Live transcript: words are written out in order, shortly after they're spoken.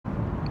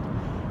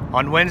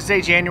On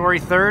Wednesday,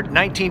 January 3rd,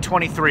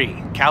 1923,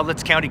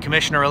 Cowlitz County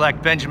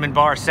Commissioner-elect Benjamin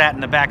Barr sat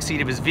in the back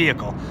seat of his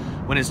vehicle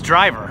when his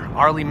driver,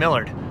 Arleigh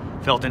Millard,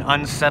 felt an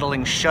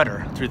unsettling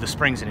shudder through the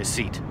springs in his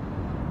seat.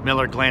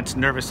 Millard glanced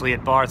nervously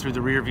at Barr through the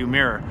rearview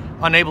mirror,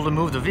 unable to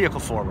move the vehicle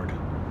forward.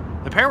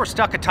 The pair were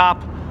stuck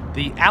atop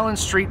the Allen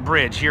Street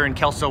Bridge here in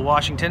Kelso,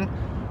 Washington,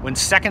 when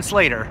seconds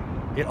later,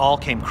 it all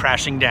came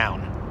crashing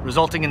down,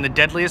 resulting in the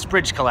deadliest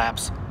bridge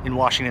collapse in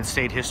Washington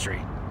state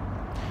history.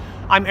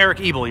 I'm Eric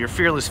Ebel, your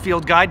fearless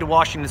field guide to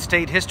Washington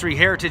state history,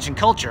 heritage, and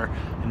culture,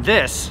 and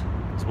this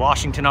is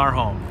Washington, Our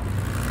Home.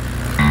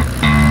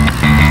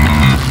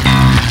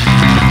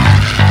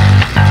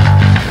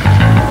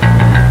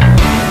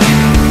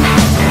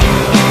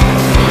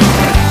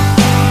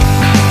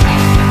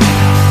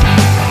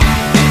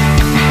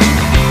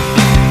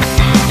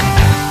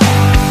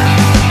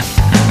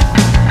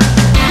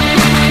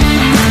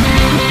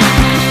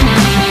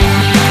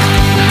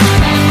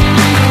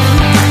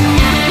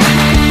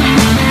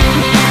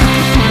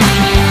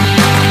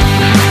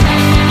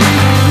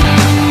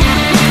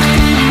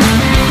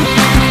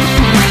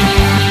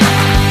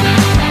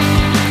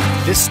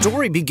 This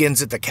story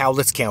begins at the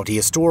Cowlitz County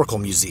Historical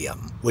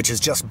Museum, which is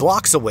just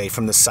blocks away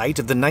from the site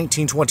of the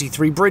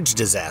 1923 bridge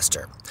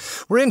disaster.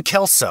 We're in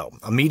Kelso,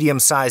 a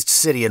medium-sized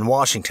city in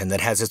Washington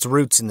that has its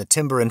roots in the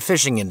timber and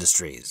fishing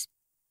industries.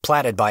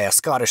 Platted by a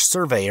Scottish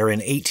surveyor in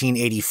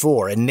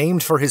 1884 and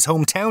named for his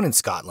hometown in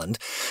Scotland,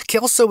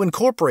 Kelso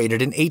incorporated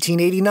in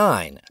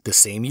 1889, the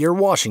same year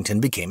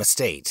Washington became a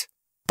state.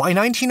 By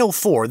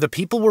 1904, the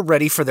people were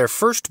ready for their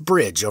first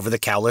bridge over the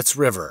Cowlitz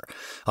River.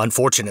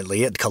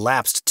 Unfortunately, it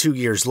collapsed 2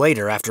 years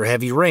later after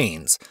heavy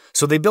rains,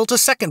 so they built a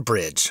second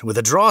bridge with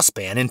a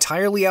drawspan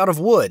entirely out of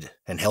wood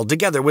and held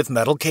together with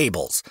metal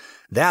cables.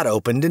 That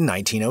opened in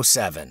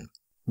 1907.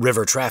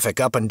 River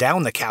traffic up and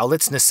down the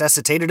Cowlitz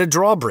necessitated a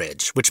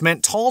drawbridge, which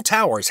meant tall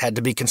towers had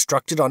to be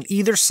constructed on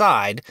either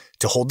side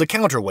to hold the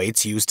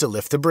counterweights used to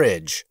lift the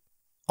bridge.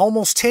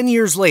 Almost 10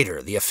 years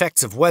later, the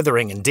effects of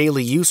weathering and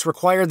daily use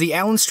required the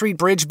Allen Street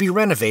Bridge be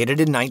renovated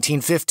in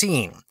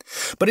 1915.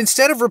 But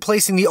instead of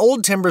replacing the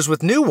old timbers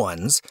with new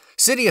ones,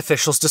 city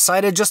officials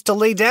decided just to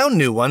lay down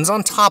new ones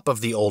on top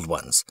of the old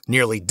ones,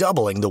 nearly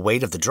doubling the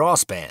weight of the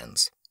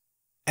drawspans.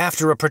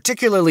 After a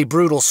particularly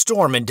brutal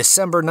storm in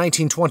December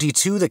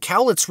 1922, the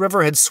Cowlitz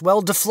River had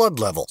swelled to flood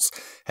levels,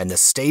 and the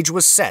stage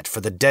was set for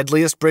the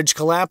deadliest bridge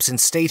collapse in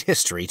state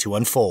history to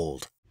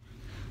unfold.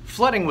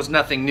 Flooding was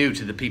nothing new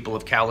to the people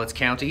of Cowlitz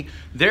County.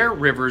 Their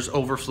rivers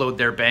overflowed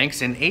their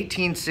banks in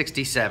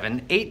 1867,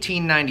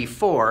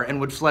 1894, and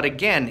would flood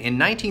again in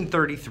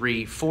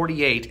 1933,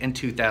 48, and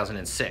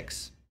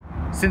 2006.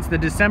 Since the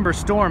December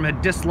storm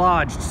had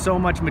dislodged so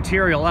much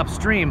material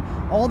upstream,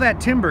 all that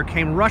timber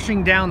came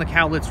rushing down the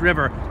Cowlitz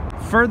River,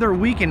 further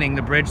weakening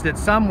the bridge that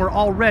some were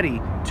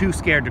already too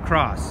scared to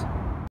cross.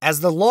 As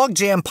the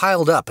logjam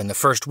piled up in the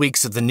first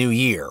weeks of the new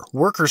year,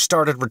 workers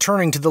started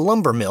returning to the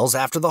lumber mills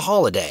after the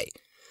holiday.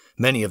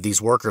 Many of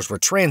these workers were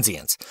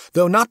transients,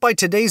 though not by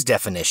today's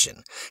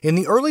definition. In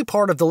the early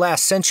part of the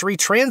last century,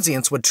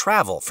 transients would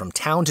travel from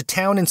town to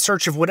town in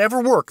search of whatever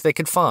work they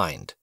could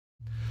find.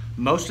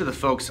 Most of the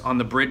folks on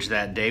the bridge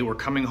that day were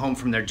coming home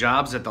from their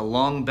jobs at the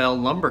Long Bell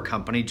Lumber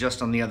Company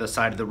just on the other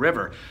side of the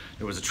river.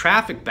 There was a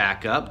traffic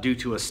backup due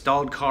to a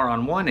stalled car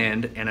on one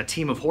end and a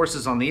team of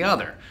horses on the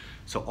other.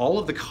 So all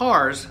of the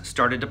cars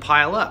started to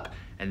pile up,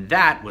 and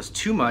that was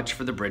too much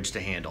for the bridge to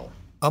handle.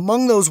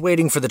 Among those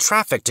waiting for the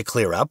traffic to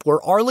clear up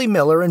were Arleigh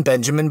Millard and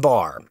Benjamin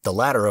Barr, the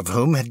latter of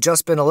whom had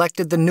just been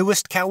elected the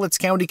newest Cowlitz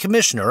County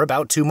Commissioner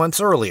about 2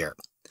 months earlier.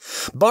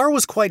 Barr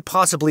was quite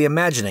possibly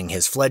imagining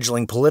his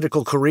fledgling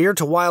political career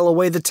to while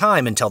away the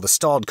time until the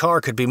stalled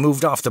car could be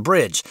moved off the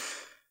bridge.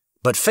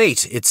 But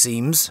fate, it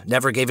seems,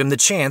 never gave him the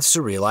chance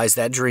to realize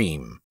that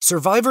dream.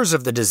 Survivors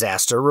of the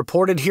disaster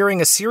reported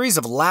hearing a series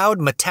of loud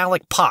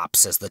metallic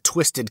pops as the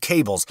twisted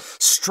cables,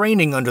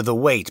 straining under the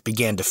weight,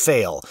 began to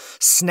fail,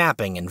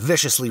 snapping and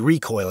viciously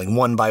recoiling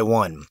one by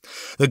one.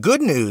 The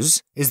good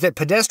news is that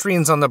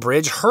pedestrians on the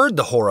bridge heard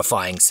the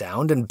horrifying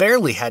sound and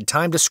barely had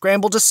time to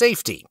scramble to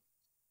safety.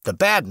 The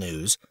bad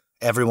news,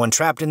 everyone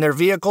trapped in their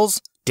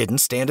vehicles didn't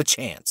stand a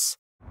chance.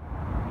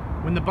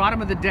 When the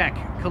bottom of the deck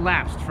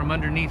collapsed from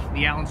underneath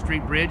the Allen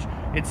Street Bridge,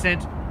 it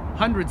sent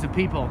hundreds of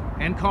people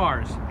and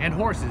cars and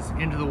horses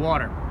into the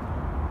water.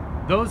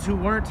 Those who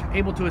weren't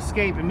able to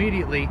escape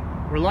immediately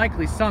were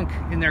likely sunk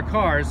in their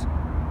cars,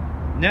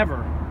 never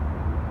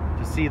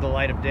to see the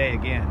light of day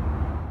again.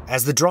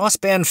 As the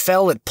drawspan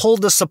fell, it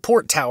pulled the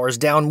support towers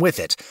down with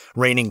it,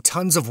 raining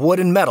tons of wood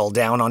and metal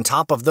down on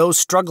top of those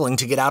struggling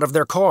to get out of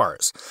their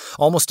cars.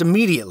 Almost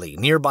immediately,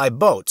 nearby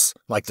boats,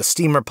 like the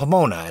steamer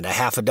Pomona and a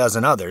half a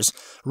dozen others,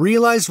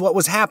 realized what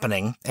was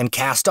happening and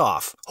cast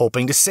off,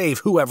 hoping to save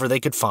whoever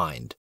they could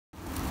find.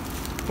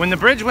 When the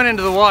bridge went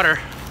into the water,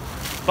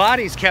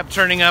 bodies kept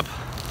turning up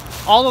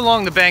all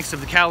along the banks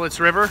of the Cowlitz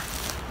River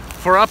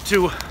for up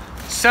to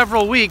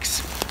several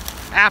weeks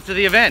after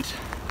the event.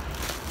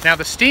 Now,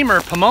 the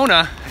steamer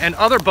Pomona and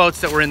other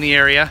boats that were in the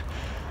area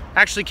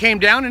actually came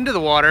down into the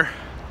water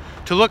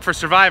to look for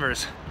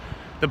survivors.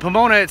 The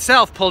Pomona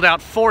itself pulled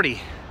out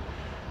 40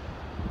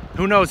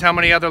 Who knows how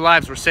many other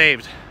lives were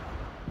saved?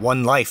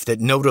 One life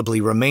that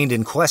notably remained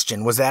in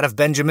question was that of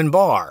Benjamin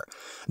Barr,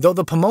 though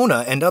the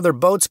Pomona and other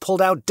boats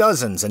pulled out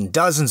dozens and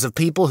dozens of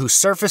people who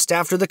surfaced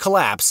after the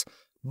collapse.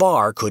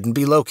 Barr couldn't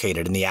be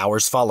located in the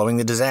hours following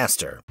the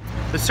disaster.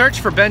 The search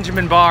for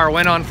Benjamin Barr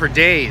went on for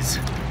days.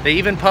 They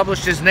even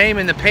published his name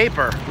in the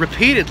paper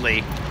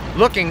repeatedly,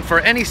 looking for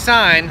any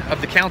sign of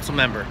the council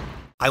member.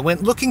 I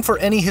went looking for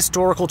any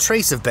historical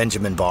trace of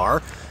Benjamin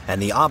Barr,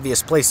 and the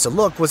obvious place to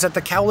look was at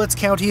the Cowlitz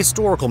County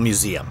Historical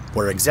Museum,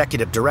 where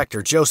Executive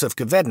Director Joseph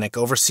Govednik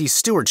oversees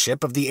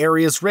stewardship of the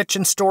area's rich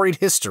and storied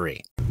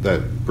history.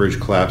 That bridge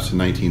collapsed in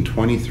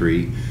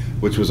 1923,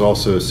 which was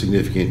also a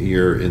significant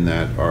year in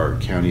that our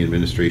county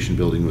administration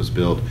building was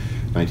built.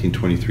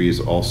 1923 is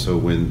also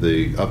when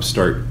the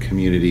upstart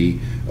community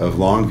of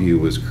Longview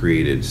was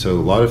created. So a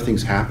lot of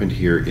things happened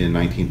here in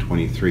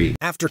 1923.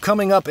 After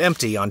coming up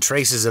empty on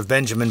traces of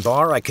Benjamin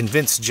Barr, I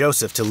convinced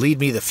Joseph to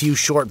lead me the few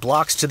short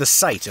blocks to the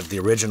site of the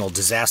original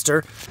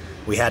disaster.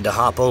 We had to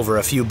hop over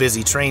a few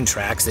busy train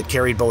tracks that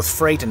carried both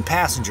freight and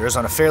passengers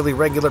on a fairly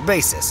regular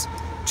basis.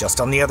 Just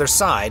on the other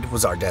side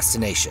was our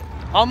destination.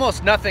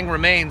 Almost nothing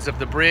remains of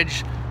the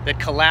bridge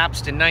that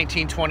collapsed in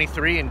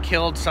 1923 and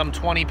killed some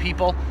 20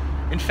 people.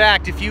 In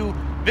fact, if you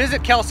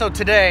visit Kelso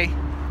today,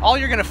 all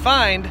you're going to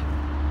find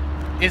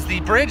is the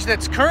bridge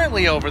that's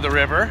currently over the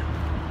river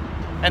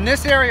and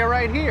this area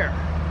right here,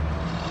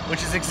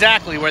 which is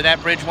exactly where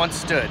that bridge once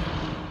stood.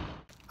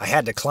 I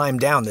had to climb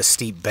down this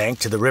steep bank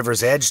to the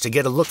river's edge to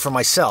get a look for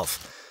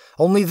myself.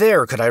 Only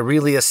there could I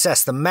really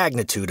assess the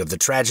magnitude of the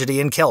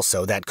tragedy in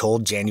Kelso that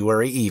cold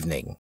January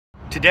evening.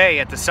 Today,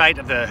 at the site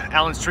of the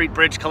Allen Street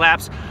Bridge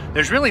collapse,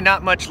 there's really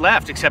not much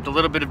left except a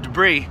little bit of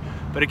debris.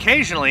 But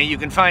occasionally you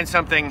can find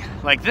something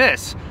like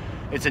this.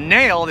 It's a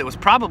nail that was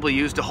probably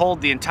used to hold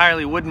the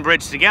entirely wooden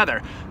bridge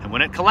together, and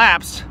when it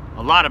collapsed,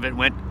 a lot of it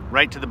went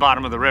right to the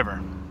bottom of the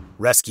river.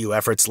 Rescue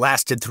efforts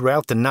lasted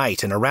throughout the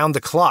night and around the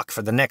clock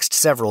for the next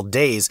several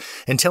days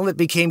until it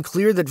became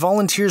clear that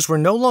volunteers were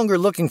no longer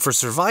looking for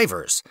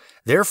survivors.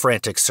 Their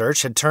frantic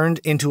search had turned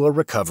into a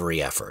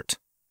recovery effort.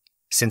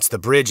 Since the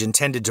bridge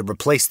intended to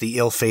replace the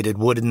ill-fated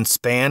wooden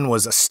span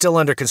was still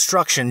under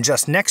construction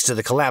just next to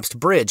the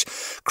collapsed bridge,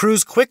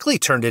 crews quickly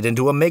turned it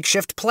into a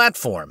makeshift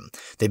platform.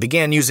 They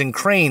began using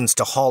cranes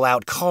to haul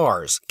out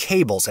cars,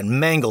 cables, and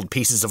mangled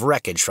pieces of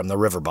wreckage from the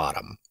river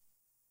bottom.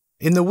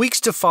 In the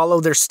weeks to follow,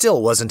 there still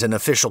wasn't an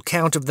official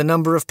count of the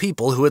number of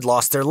people who had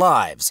lost their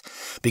lives.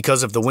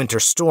 Because of the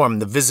winter storm,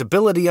 the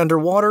visibility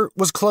underwater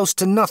was close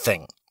to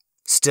nothing.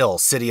 Still,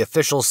 city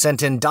officials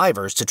sent in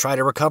divers to try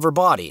to recover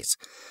bodies.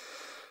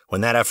 When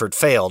that effort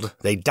failed,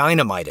 they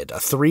dynamited a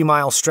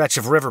 3-mile stretch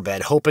of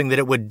riverbed, hoping that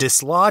it would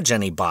dislodge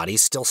any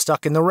bodies still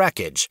stuck in the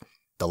wreckage.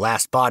 The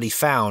last body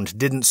found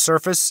didn't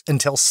surface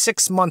until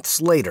 6 months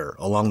later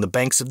along the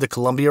banks of the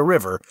Columbia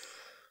River,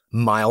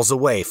 miles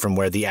away from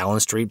where the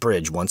Allen Street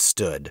Bridge once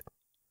stood.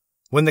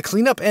 When the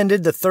cleanup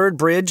ended, the third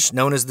bridge,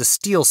 known as the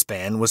Steel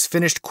Span, was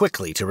finished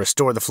quickly to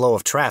restore the flow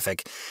of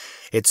traffic.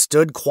 It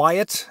stood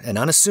quiet and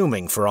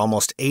unassuming for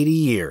almost 80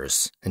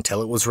 years,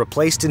 until it was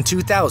replaced in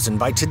 2000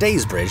 by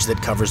today's bridge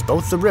that covers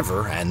both the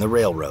river and the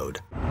railroad.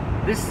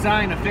 This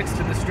sign affixed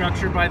to the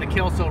structure by the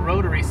Kelso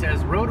Rotary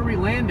says Rotary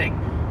Landing,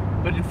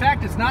 but in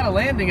fact it's not a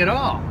landing at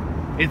all.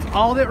 It's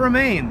all that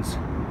remains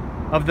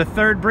of the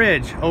third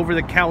bridge over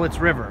the Cowlitz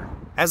River.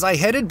 As I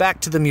headed back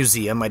to the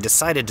museum, I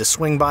decided to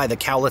swing by the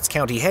Cowlitz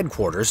County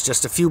headquarters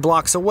just a few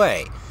blocks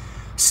away.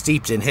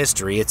 Steeped in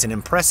history, it's an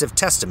impressive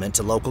testament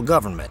to local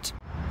government.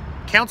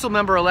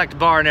 Councilmember-elect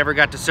Barr never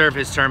got to serve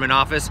his term in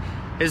office.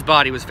 His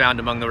body was found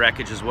among the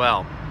wreckage as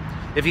well.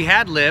 If he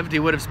had lived, he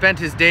would have spent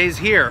his days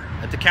here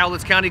at the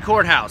Cowlitz County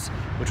Courthouse,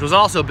 which was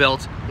also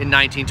built in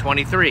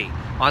 1923,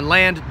 on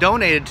land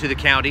donated to the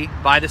county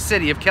by the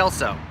city of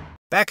Kelso.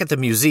 Back at the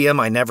museum,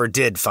 I never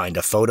did find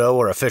a photo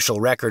or official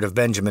record of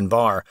Benjamin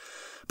Barr,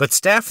 but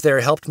staff there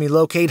helped me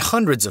locate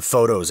hundreds of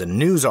photos and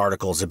news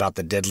articles about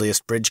the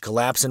deadliest bridge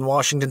collapse in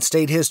Washington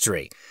state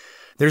history.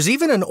 There's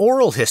even an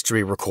oral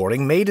history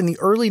recording made in the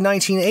early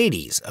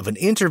 1980s of an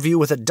interview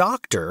with a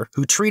doctor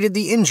who treated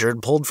the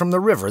injured pulled from the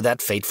river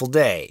that fateful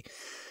day.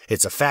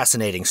 It's a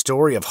fascinating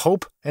story of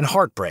hope and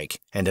heartbreak,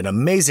 and an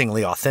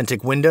amazingly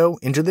authentic window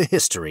into the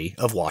history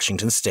of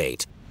Washington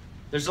state.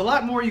 There's a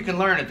lot more you can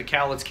learn at the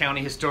Cowlitz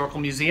County Historical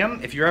Museum.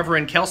 If you're ever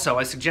in Kelso,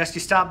 I suggest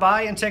you stop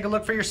by and take a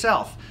look for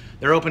yourself.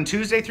 They're open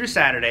Tuesday through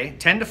Saturday,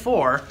 10 to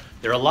 4.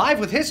 They're alive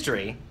with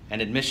history,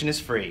 and admission is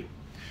free.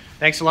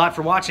 Thanks a lot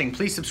for watching.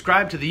 Please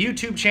subscribe to the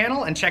YouTube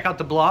channel and check out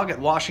the blog at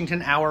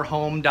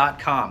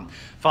WashingtonOurHome.com.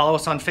 Follow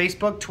us on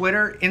Facebook,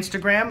 Twitter,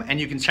 Instagram,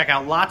 and you can check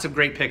out lots of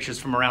great pictures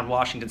from around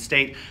Washington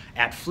State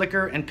at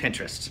Flickr and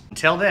Pinterest.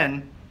 Until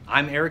then,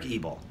 I'm Eric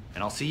Ebel,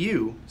 and I'll see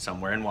you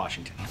somewhere in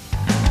Washington.